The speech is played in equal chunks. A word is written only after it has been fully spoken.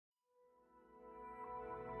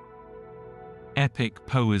Epic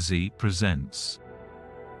Poesy presents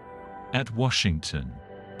At Washington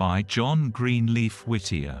by John Greenleaf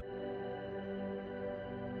Whittier.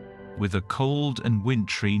 With a cold and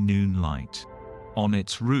wintry noonlight, on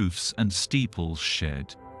its roofs and steeples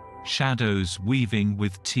shed shadows weaving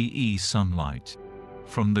with te sunlight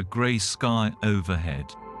from the grey sky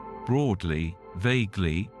overhead. Broadly,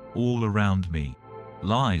 vaguely, all around me,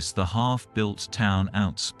 lies the half-built town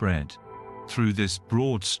outspread. Through this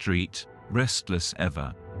broad street, restless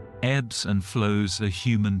ever, ebbs and flows a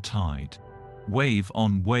human tide. Wave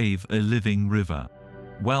on wave a living river,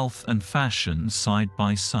 wealth and fashion side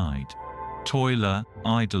by side. Toiler,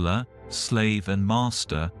 idler, slave and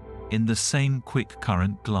master, in the same quick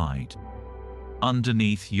current glide.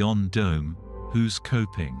 Underneath yon dome, whose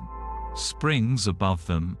coping springs above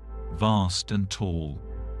them, vast and tall,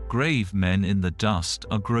 grave men in the dust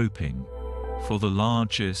are groping for the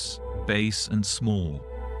largest, base and small,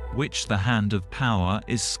 which the hand of power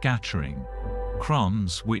is scattering,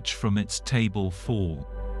 crumbs which from its table fall.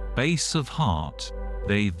 Base of heart,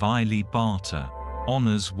 they vilely barter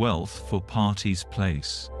honor's wealth for party's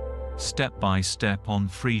place, step by step on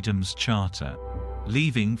freedom's charter,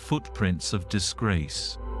 leaving footprints of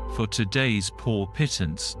disgrace for today's poor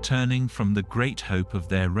pittance, turning from the great hope of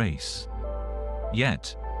their race.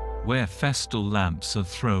 Yet, where festal lamps are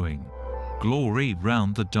throwing glory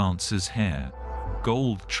round the dancer's hair,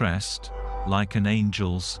 gold tressed, like an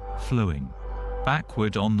angel's, flowing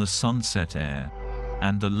backward on the sunset air,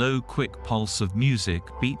 and the low quick pulse of music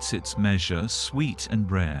beats its measure sweet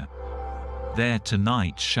and rare. There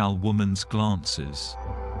tonight shall woman's glances,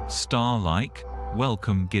 star-like,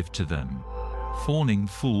 welcome give to them. Fawning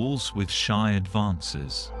fools with shy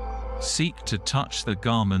advances seek to touch the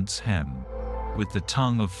garment's hem, with the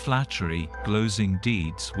tongue of flattery glozing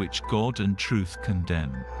deeds which God and truth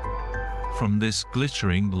condemn. From this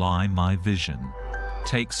glittering lie my vision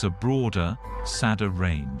takes a broader, sadder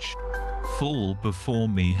range. Full before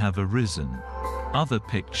me have arisen other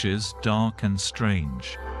pictures dark and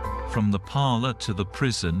strange. From the parlor to the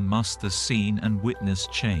prison must the scene and witness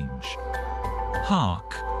change.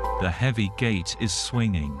 Hark! The heavy gate is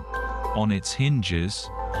swinging on its hinges,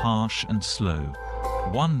 harsh and slow.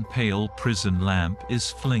 One pale prison lamp is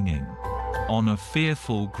flinging on a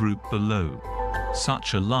fearful group below,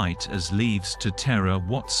 such a light as leaves to terror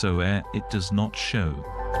whatsoe'er it does not show.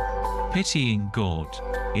 Pitying God,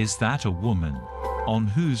 is that a woman on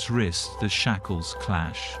whose wrist the shackles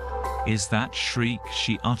clash? Is that shriek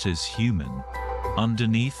she utters human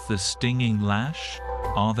underneath the stinging lash?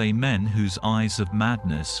 Are they men whose eyes of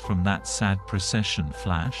madness from that sad procession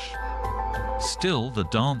flash? Still the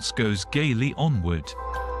dance goes gaily onward.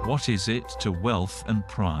 What is it to wealth and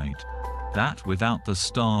pride, that without the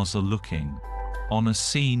stars are looking on a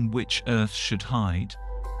scene which earth should hide?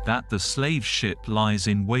 That the slave ship lies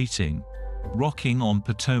in waiting, rocking on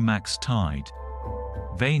Potomac's tide?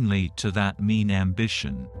 Vainly to that mean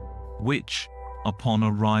ambition, which, upon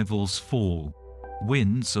a rival's fall,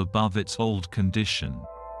 wins above its old condition.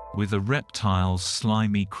 With a reptile's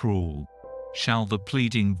slimy crawl, shall the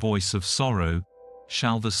pleading voice of sorrow,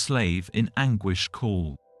 shall the slave in anguish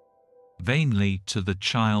call? Vainly to the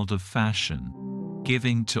child of fashion,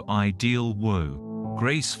 giving to ideal woe,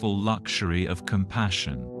 graceful luxury of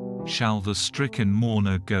compassion, shall the stricken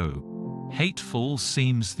mourner go. Hateful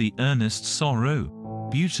seems the earnest sorrow,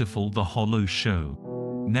 beautiful the hollow show.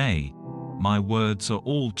 Nay, my words are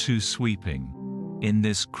all too sweeping. In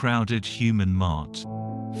this crowded human mart,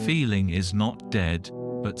 feeling is not dead,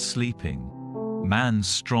 but sleeping. Man's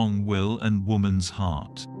strong will and woman's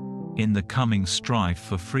heart, in the coming strife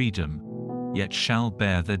for freedom, yet shall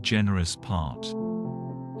bear their generous part.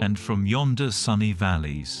 And from yonder sunny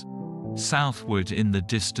valleys, southward in the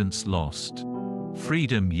distance lost,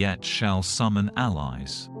 freedom yet shall summon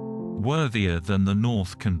allies, worthier than the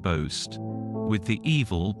north can boast, with the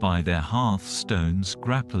evil by their hearthstones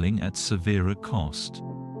grappling at severer cost.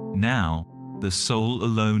 Now, the soul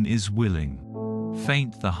alone is willing,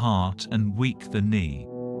 faint the heart and weak the knee,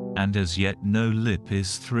 and as yet no lip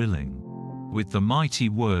is thrilling with the mighty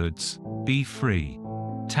words, "Be free."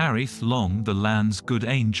 Tarrieth long the land's good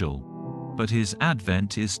angel, but his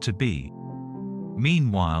advent is to be.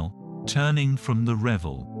 Meanwhile, turning from the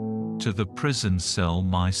revel to the prison cell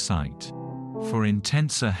my sight, for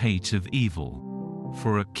intenser hate of evil,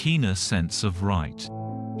 for a keener sense of right.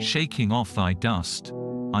 Shaking off thy dust,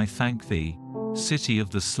 I thank thee, city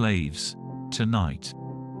of the slaves, tonight.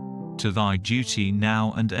 To thy duty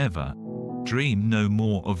now and ever, dream no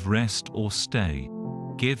more of rest or stay.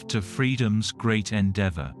 Give to freedom's great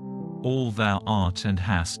endeavor all thou art and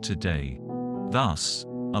hast today. Thus,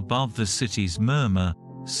 above the city's murmur,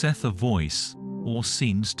 saith a voice, or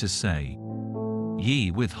seems to say.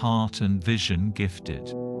 Ye with heart and vision gifted,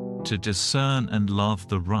 to discern and love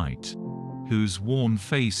the right, whose worn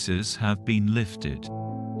faces have been lifted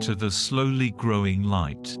to the slowly growing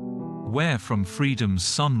light, where from freedom's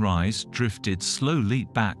sunrise drifted slowly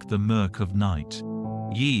back the murk of night.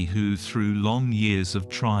 Ye who through long years of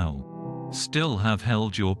trial still have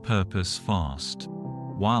held your purpose fast,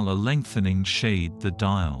 while a lengthening shade the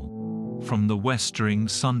dial from the westering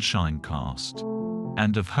sunshine cast,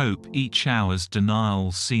 and of hope each hour's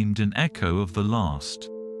denial seemed an echo of the last.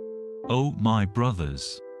 O my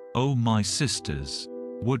brothers, O my sisters,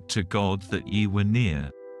 would to God that ye were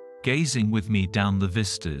near, gazing with me down the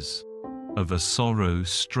vistas of a sorrow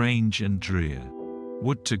strange and drear.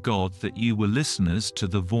 Would to God that ye were listeners to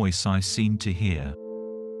the voice I seem to hear,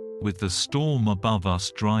 with the storm above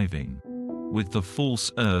us driving, with the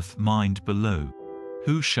false earth mind below.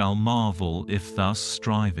 Who shall marvel if thus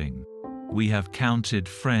striving, we have counted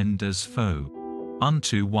friend as foe,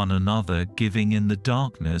 unto one another giving in the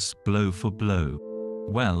darkness blow for blow?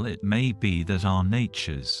 Well, it may be that our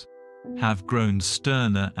natures have grown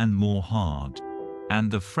sterner and more hard, and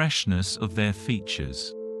the freshness of their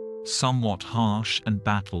features somewhat harsh and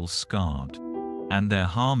battle-scarred, and their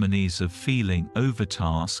harmonies of feeling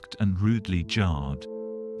overtasked and rudely jarred.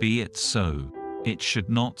 Be it so, it should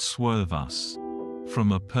not swerve us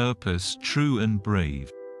from a purpose true and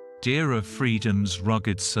brave, dearer freedom's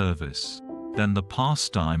rugged service than the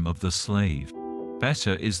pastime of the slave.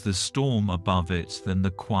 Better is the storm above it than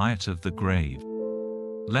the quiet of the grave.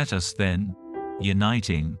 Let us then,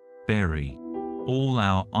 uniting, bury all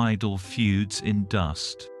our idle feuds in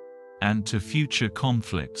dust, and to future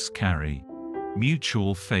conflicts carry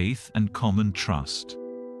mutual faith and common trust.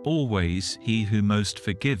 Always he who most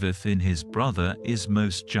forgiveth in his brother is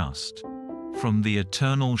most just. From the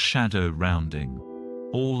eternal shadow rounding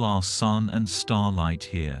all our sun and starlight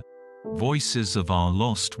here, voices of our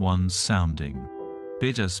lost ones sounding,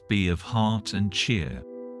 bid us be of heart and cheer.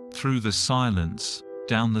 Through the silence,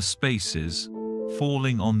 down the spaces,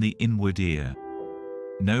 falling on the inward ear,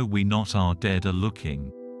 know we not our dead are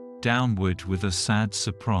looking downward with a sad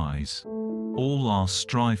surprise, all our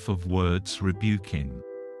strife of words rebuking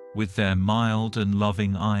with their mild and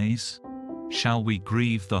loving eyes? Shall we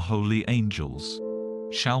grieve the holy angels?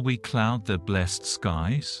 Shall we cloud their blessed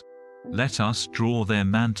skies? Let us draw their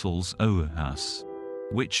mantles o'er us,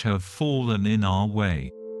 which have fallen in our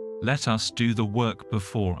way. Let us do the work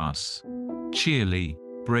before us, cheerly,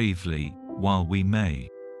 bravely, while we may,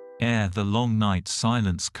 ere the long night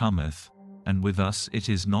silence cometh, and with us it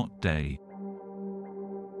is not day.